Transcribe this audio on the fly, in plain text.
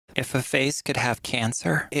If a face could have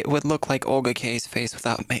cancer, it would look like Olga K's face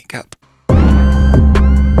without makeup.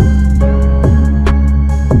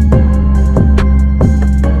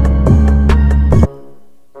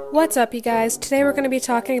 What's up, you guys? Today we're going to be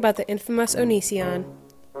talking about the infamous Onision.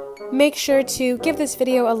 Make sure to give this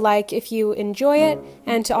video a like if you enjoy it,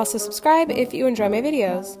 and to also subscribe if you enjoy my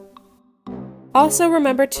videos. Also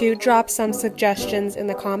remember to drop some suggestions in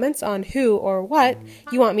the comments on who or what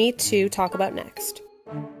you want me to talk about next.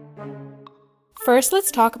 First, let's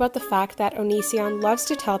talk about the fact that Onision loves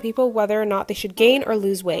to tell people whether or not they should gain or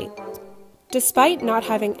lose weight. Despite not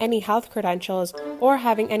having any health credentials or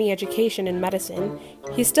having any education in medicine,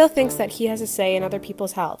 he still thinks that he has a say in other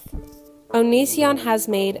people's health. Onision has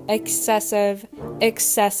made excessive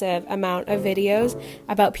amount of videos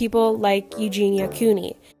about people like Eugenia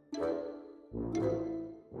Cooney.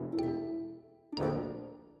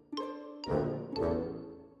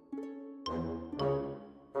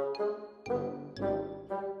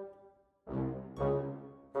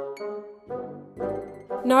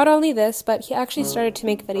 Not only this, but he actually started to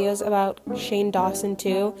make videos about Shane Dawson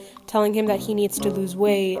too, telling him that he needs to lose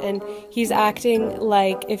weight, and he's acting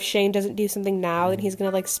like if Shane doesn't do something now, then he's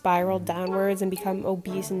gonna spiral downwards and become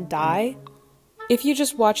obese and die. If you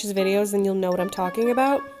just watch his videos, then you'll know what I'm talking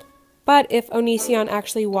about. But if Onision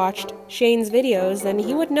actually watched Shane's videos, then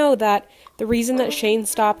he would know that the reason that Shane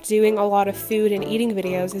stopped doing a lot of food and eating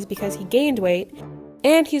videos is because he gained weight,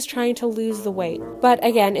 and he's trying to lose the weight. But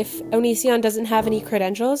again, if Onision doesn't have any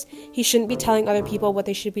credentials, he shouldn't be telling other people what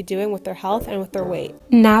they should be doing with their health and with their weight.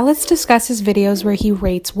 Now let's discuss his videos where he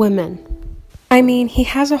rates women. I mean, he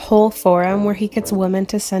has a whole forum where he gets women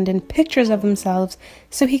to send in pictures of themselves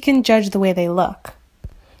so he can judge the way they look.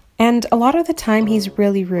 And a lot of the time he's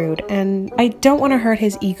really rude, and I don't want to hurt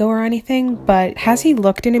his ego or anything, but has he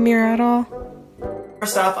looked in a mirror at all?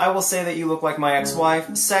 First off, I will say that you look like my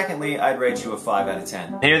ex-wife. Secondly, I'd rate you a 5 out of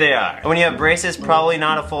 10. Here they are. When you have braces, probably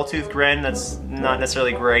not a full tooth grin. That's not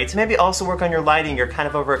necessarily great. Maybe also work on your lighting. You're kind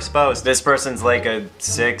of overexposed. This person's like a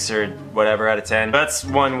 6 or whatever out of 10. That's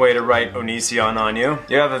one way to write Onision on you.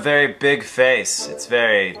 You have a very big face. It's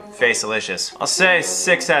very facelicious. I'll say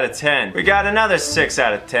 6 out of 10. We got another 6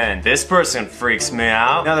 out of 10. This person freaks me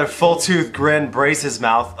out. Another full tooth grin, braces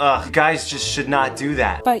mouth. Ugh, guys just should not do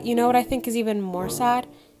that. But you know what I think is even more sad?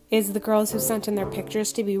 Is the girls who sent in their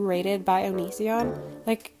pictures to be rated by Onision.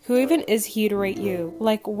 Like, who even is he to rate you?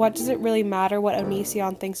 Like, what does it really matter what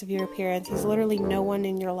Onision thinks of your appearance? He's literally no one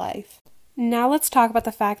in your life. Now let's talk about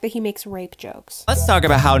the fact that he makes rape jokes. Let's talk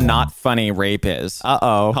about how not funny rape is.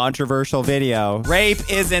 Uh-oh. Controversial video. Rape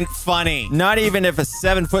isn't funny. Not even if a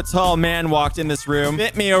 7-foot-tall man walked in this room,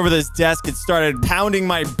 bit me over this desk, and started pounding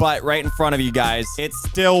my butt right in front of you guys. It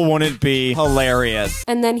still wouldn't be hilarious.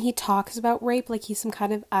 And then he talks about rape like he's some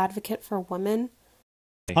kind of advocate for women.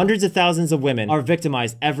 Hundreds of thousands of women are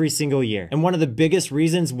victimized every single year. And one of the biggest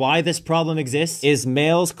reasons why this problem exists is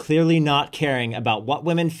males clearly not caring about what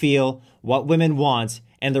women feel, what women want,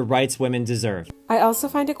 and the rights women deserve. I also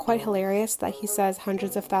find it quite hilarious that he says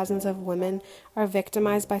hundreds of thousands of women are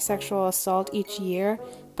victimized by sexual assault each year,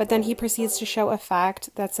 but then he proceeds to show a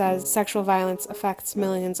fact that says sexual violence affects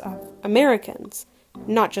millions of Americans,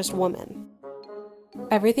 not just women.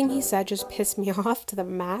 Everything he said just pissed me off to the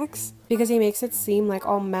max, because he makes it seem like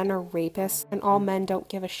all men are rapists and all men don't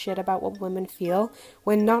give a shit about what women feel,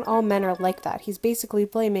 when not all men are like that. He's basically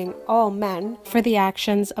blaming all men for the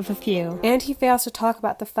actions of a few. And he fails to talk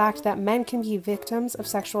about the fact that men can be victims of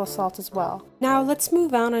sexual assault as well. Now let's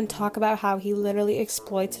move on and talk about how he literally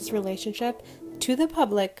exploits his relationship to the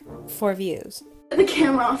public for views. Get the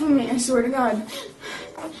camera off of me, I swear to God.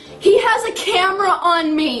 He has a camera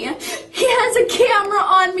on me. He has a camera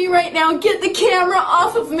on me right now. Get the camera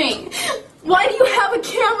off of me. Why do you have a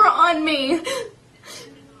camera on me?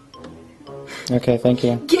 Okay, thank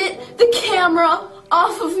you. Get the camera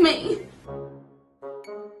off of me.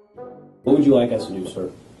 What would you like us to do,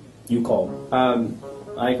 sir? You called.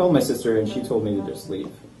 I called my sister and she told me to just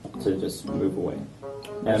leave, to just move away.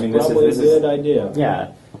 And That's I mean, this probably is a good idea.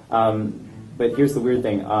 Yeah. But here's the weird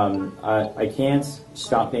thing. I can't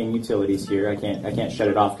stop paying utilities here. I can't shut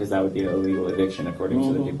it off because that would be an illegal eviction according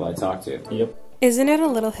to the people I talked to. Yep. Isn't it a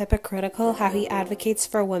little hypocritical how he advocates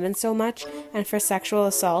for women so much and for sexual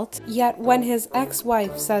assault, yet when his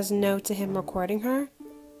ex-wife says no to him recording her,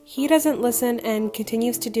 he doesn't listen and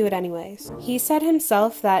continues to do it anyways. He said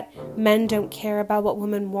himself that men don't care about what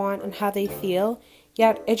women want and how they feel,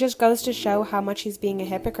 yet it just goes to show how much he's being a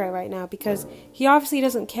hypocrite right now, because he obviously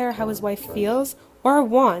doesn't care how his wife feels or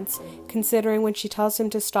wants, considering when she tells him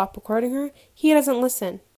to stop recording her, he doesn't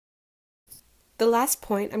listen. The last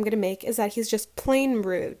point I'm gonna make is that he's just plain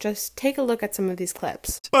rude. Just take a look at some of these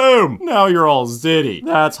clips. Boom! Now you're all zitty.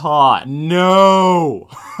 That's hot. No!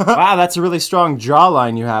 Wow, that's a really strong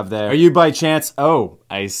jawline you have there. Are you by chance? Oh,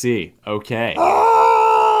 I see. Okay.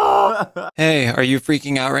 Hey, are you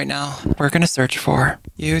freaking out right now? We're gonna search for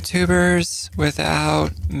YouTubers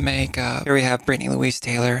without makeup. Here we have Brittany Louise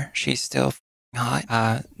Taylor. She's still f***ing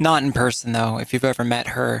hot. Not in person though. If you've ever met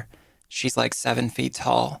her, she's like 7 feet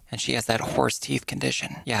tall and she has that horse teeth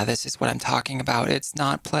condition. Yeah, this is what I'm talking about. It's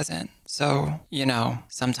not pleasant. So, you know,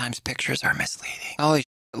 sometimes pictures are misleading. Holy shit,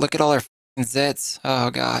 look at all her f***ing zits. Oh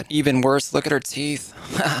god. Even worse, look at her teeth.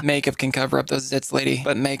 Makeup can cover up those zits, lady,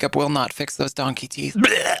 but makeup will not fix those donkey teeth.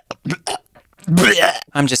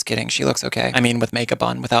 I'm just kidding. She looks okay. I mean, with makeup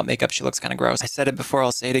on. Without makeup, she looks kind of gross. I said it before,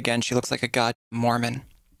 I'll say it again. She looks like a god Mormon.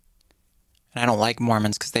 And I don't like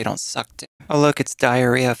Mormons because they don't suck dick. Oh look, it's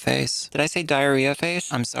diarrhea face. Did I say diarrhea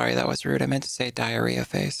face? I'm sorry, that was rude. I meant to say diarrhea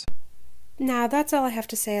face. Now, that's all I have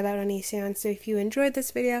to say about Onision. So if you enjoyed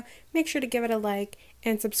this video, make sure to give it a like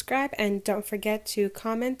and subscribe. And don't forget to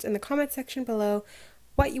comment in the comment section below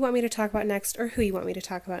what you want me to talk about next or who you want me to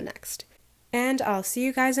talk about next. And I'll see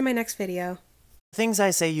you guys in my next video. Things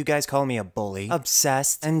I say, you guys call me a bully,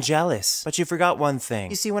 obsessed, and jealous. But you forgot one thing.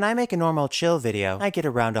 You see, when I make a normal chill video, I get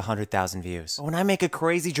around 100,000 views. But when I make a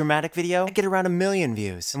crazy dramatic video, I get around 1 million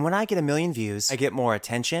views. And when I get 1 million views, I get more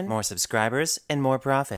attention, more subscribers, and more profit.